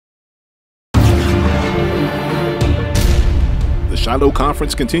Shiloh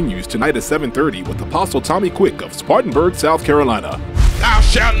Conference continues tonight at 7:30 with Apostle Tommy Quick of Spartanburg, South Carolina. Thou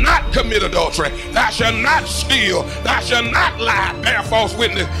shalt not commit adultery. Thou shalt not steal. Thou shalt not lie, bear false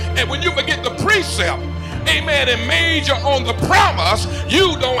witness. And when you forget the precept, amen, and major on the promise,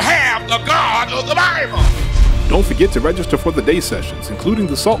 you don't have the God of the Bible. Don't forget to register for the day sessions, including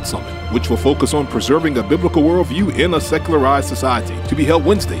the SALT Summit, which will focus on preserving a biblical worldview in a secularized society, to be held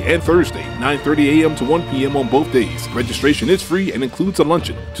Wednesday and Thursday, 9:30 a.m. to 1 p.m. on both days. Registration is free and includes a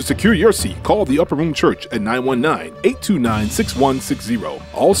luncheon. To secure your seat, call the Upper Room Church at 919-829-6160.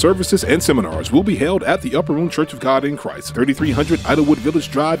 All services and seminars will be held at the Upper Room Church of God in Christ, 3300 Idlewood Village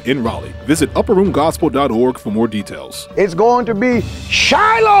Drive in Raleigh. Visit upperroomgospel.org for more details. It's going to be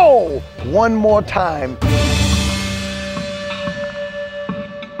Shiloh one more time.